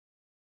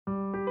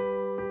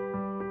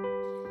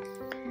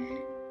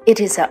It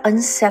is an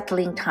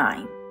unsettling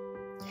time.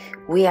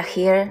 We are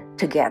here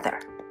together.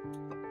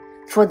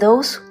 For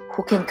those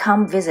who can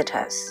come visit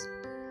us,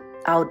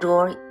 our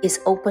door is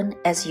open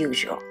as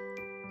usual.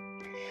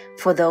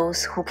 For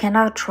those who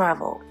cannot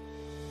travel,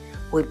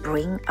 we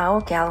bring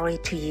our gallery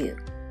to you.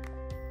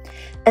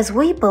 As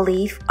we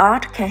believe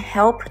art can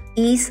help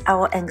ease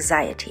our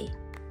anxiety,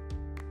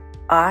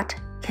 art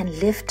can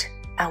lift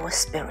our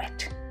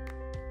spirit.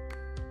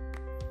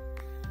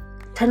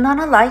 Turn on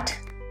a light.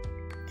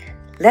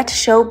 Let the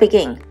show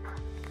begin.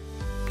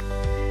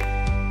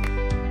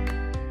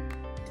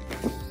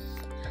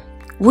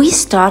 We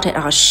started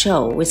our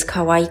show with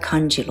KAWAI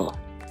Kanjiro,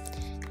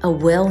 a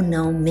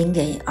well-known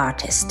Minge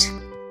artist.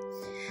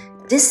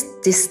 This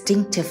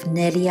distinctive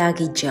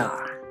Neriage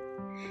jar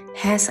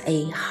has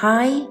a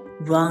high,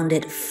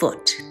 rounded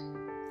foot,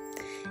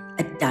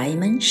 a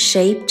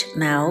diamond-shaped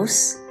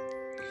mouth,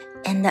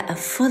 and a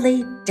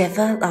fully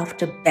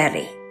developed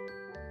belly.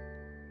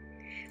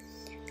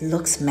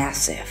 Looks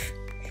massive.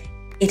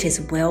 It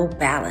is well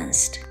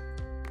balanced.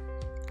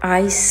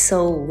 I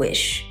so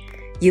wish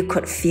you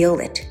could feel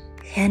it,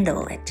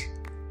 handle it.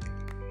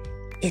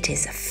 It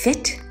is a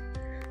fit,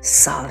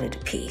 solid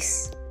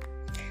piece,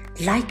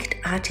 like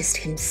the artist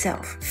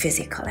himself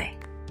physically.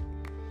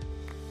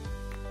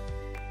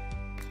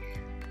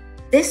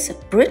 This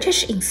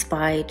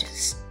British-inspired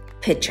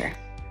picture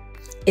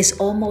is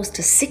almost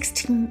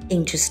 16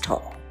 inches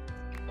tall.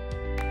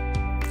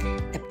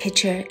 The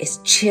picture is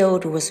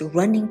chilled with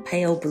running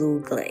pale blue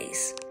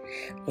glaze,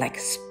 like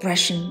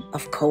expression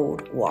of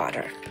cold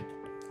water.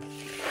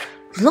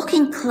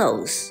 Looking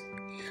close,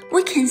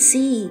 we can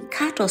see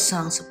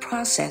KATO-san's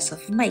process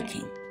of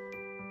making.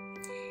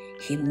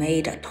 He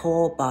made a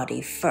tall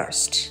body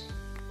first,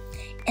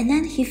 and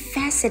then he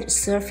faceted the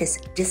surface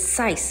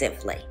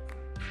decisively.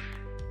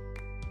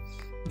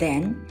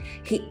 Then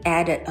he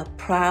added a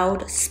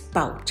proud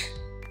spout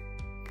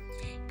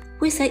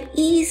with an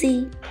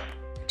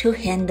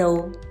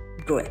easy-to-handle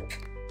grip.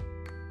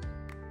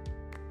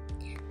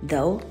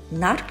 Though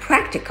not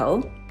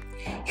practical,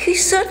 he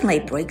certainly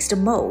breaks the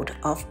mold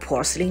of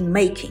porcelain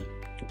making.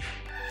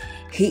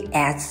 He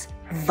adds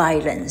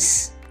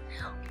violence,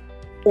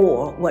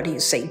 or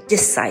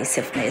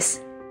decisiveness,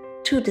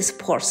 to this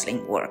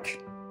porcelain work.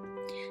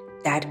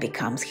 That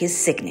becomes his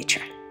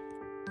signature.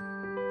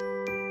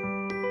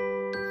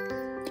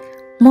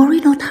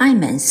 Morino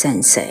Taimei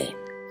Sensei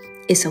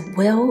is a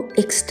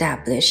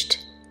well-established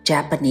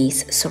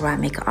Japanese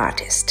ceramic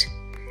artist.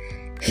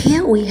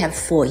 Here we have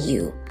for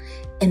you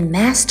a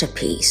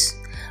masterpiece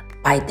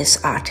by this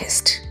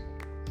artist,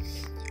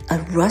 a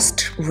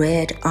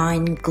rust-red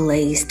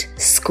iron-glazed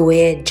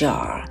square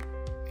jar.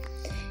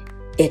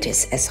 It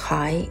is as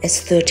high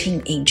as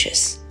 13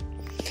 inches,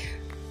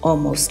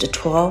 almost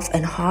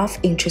 12.5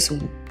 inches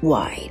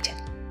wide.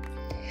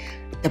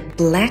 The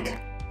black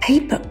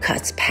paper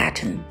cuts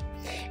pattern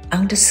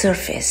on the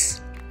surface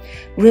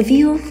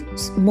reveals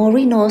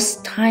Morino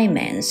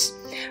Taimei's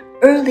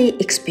early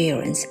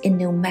experience in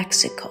New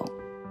Mexico.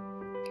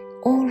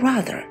 Or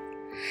rather,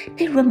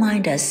 they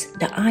remind us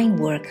the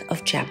ironwork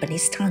of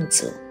Japanese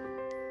tanzu.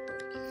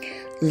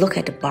 Look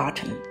at the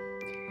bottom.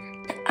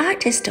 The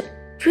artist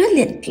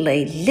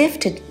brilliantly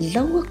lifted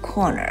lower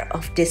corner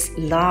of this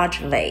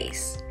large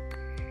vase,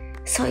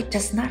 so it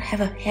does not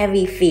have a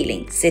heavy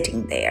feeling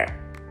sitting there.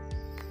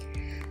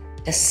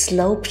 The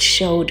sloped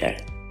shoulder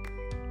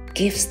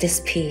gives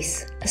this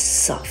piece a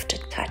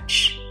soft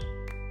touch.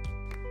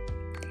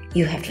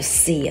 You have to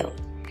see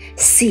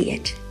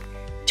it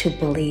to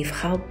believe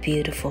how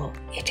beautiful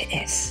it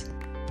is.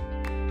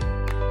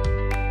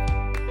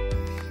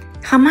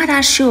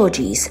 HAMADA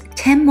Shoji's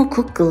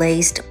Tenmoku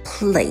glazed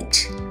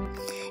plate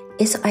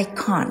is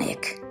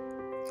iconic.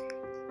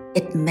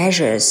 It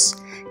measures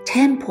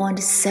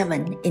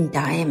 10.7 in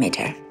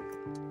diameter.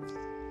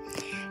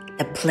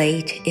 The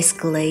plate is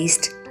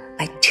glazed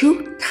by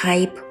two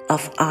types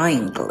of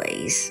iron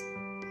glaze.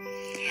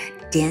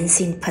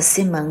 Dancing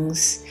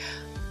persimmons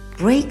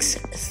breaks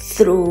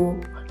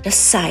through the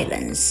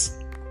silence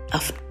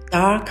of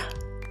dark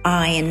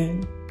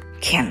iron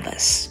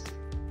canvas.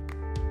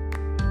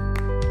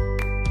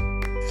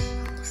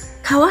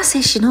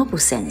 KAWASE Shinobu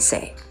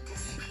Sensei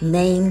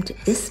named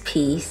this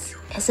piece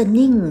as a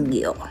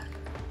ningyo.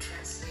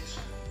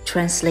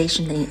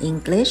 Translation in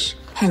English,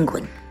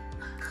 penguin.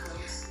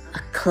 A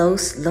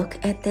close look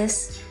at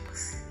this,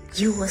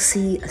 you will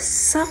see a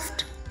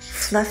soft,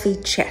 fluffy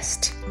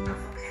chest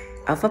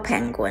of a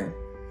penguin.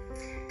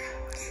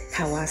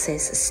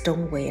 KAWASE's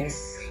stoneware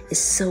is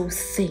so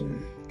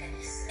thin,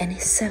 and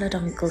his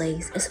Celadon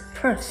glaze is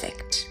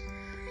perfect,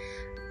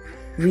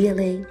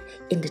 really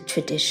in the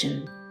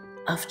tradition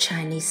of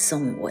Chinese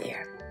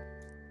stoneware.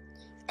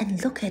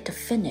 And look at the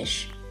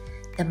finish,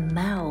 the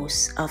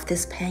mouth of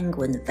this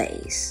penguin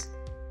vase.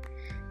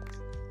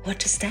 What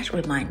does that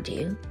remind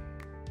you?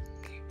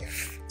 The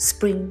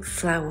spring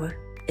flower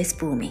is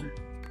blooming.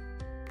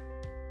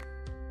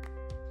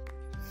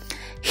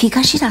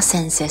 HIGASHIDA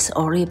Sensei's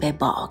Oribe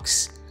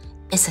box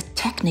is a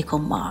technical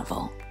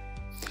marvel.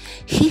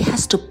 He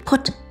has to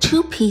put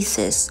two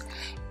pieces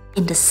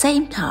in the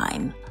same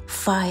time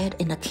fired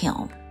in a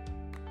kiln.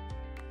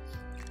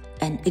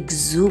 An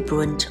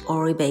exuberant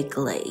Oribe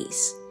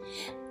glaze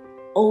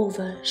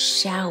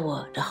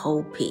overshower the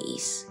whole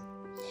piece.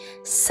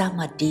 Some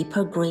are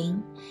deeper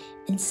green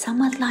and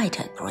some are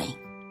lighter green.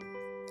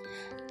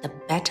 The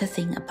better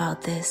thing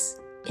about this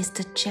is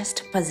the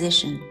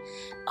juxtaposition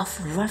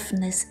of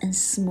roughness and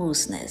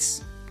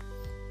smoothness.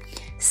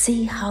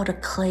 See how the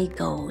clay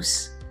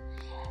goes.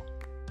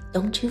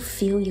 Don't you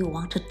feel you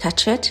want to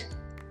touch it?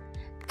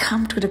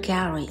 Come to the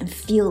gallery and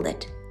feel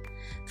it.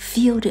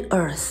 Feel the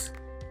earth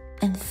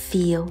and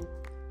feel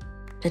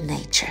the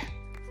nature.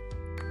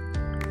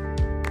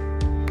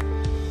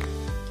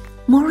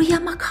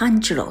 Moriyama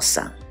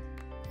Kanjiro-san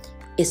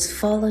is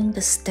following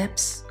the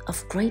steps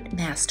of great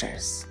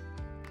masters.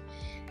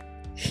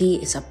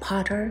 He is a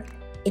potter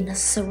in the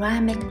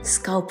ceramic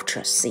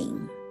sculpture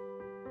scene.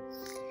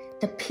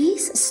 The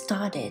piece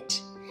started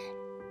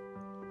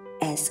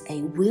as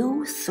a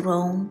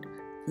wheel-thrown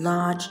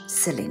large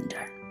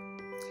cylinder.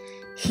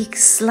 He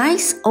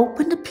sliced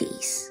open the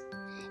piece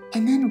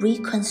and then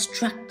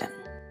reconstruct them.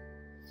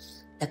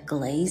 The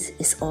glaze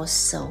is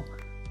also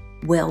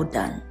well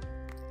done.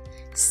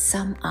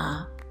 Some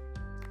are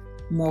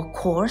more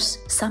coarse,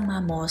 some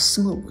are more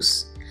smooth,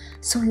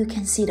 so you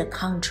can see the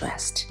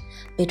contrast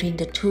between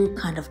the two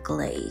kinds of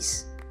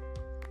glaze.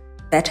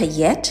 Better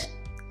yet,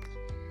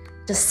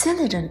 the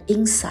Celadon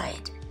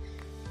inside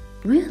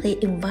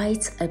really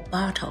invites a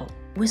bottle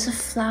with a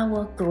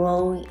flower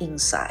growing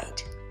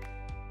inside.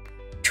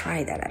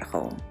 Try that at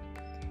home.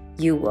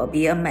 You will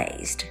be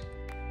amazed.